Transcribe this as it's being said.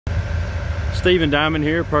Stephen Diamond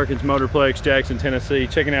here, Perkins Motorplex, Jackson, Tennessee,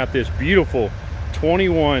 checking out this beautiful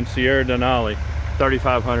 21 Sierra Denali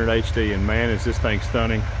 3500 HD, and man, is this thing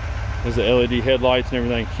stunning. There's the LED headlights and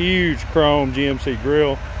everything. Huge chrome GMC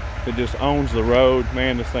grille that just owns the road.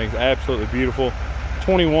 Man, this thing's absolutely beautiful.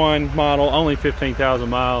 21 model, only 15,000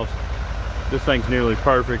 miles. This thing's nearly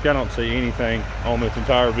perfect. I don't see anything on this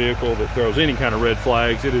entire vehicle that throws any kind of red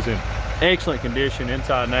flags. It is in excellent condition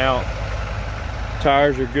inside and out.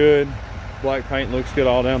 Tires are good. Black paint looks good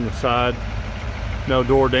all down the side. No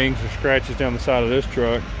door dings or scratches down the side of this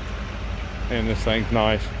truck. And this thing's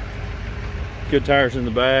nice. Good tires in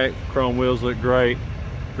the back. Chrome wheels look great.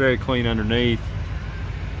 Very clean underneath.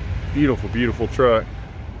 Beautiful, beautiful truck.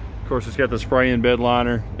 Of course, it's got the spray-in bed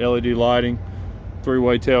liner, LED lighting,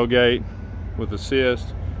 three-way tailgate with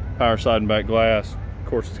assist, power side and back glass. Of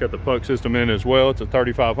course, it's got the puck system in it as well. It's a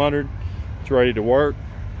 3500. It's ready to work.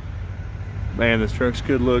 Man, this truck's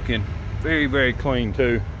good looking. Very, very clean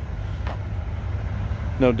too.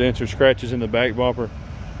 No dents or scratches in the back bumper.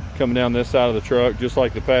 Coming down this side of the truck, just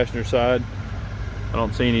like the passenger side. I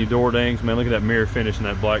don't see any door dings. Man, look at that mirror finish and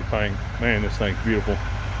that black paint. Man, this thing's beautiful.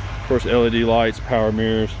 Of course, LED lights, power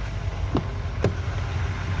mirrors.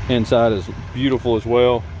 Inside is beautiful as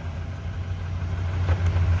well.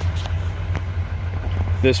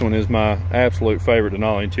 This one is my absolute favorite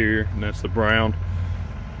Denali interior, and that's the brown.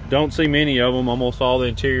 Don't see many of them. Almost all the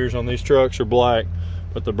interiors on these trucks are black,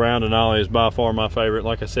 but the brown Denali is by far my favorite.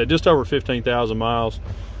 Like I said, just over 15,000 miles.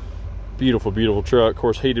 Beautiful, beautiful truck. Of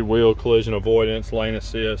course, heated wheel, collision avoidance, lane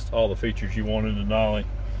assist, all the features you want in a Denali.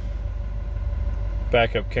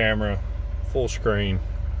 Backup camera, full screen,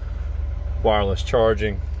 wireless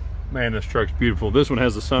charging. Man, this truck's beautiful. This one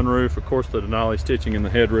has the sunroof. Of course, the Denali stitching in the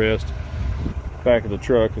headrest. Back of the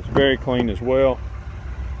truck is very clean as well.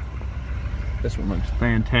 This one looks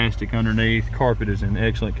fantastic underneath. Carpet is in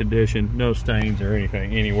excellent condition. No stains or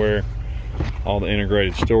anything anywhere. All the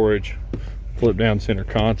integrated storage. Flip down center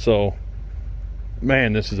console.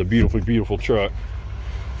 Man, this is a beautiful, beautiful truck.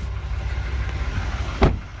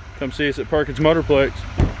 Come see us at Perkins Motorplex.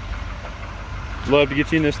 Love to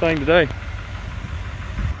get you in this thing today.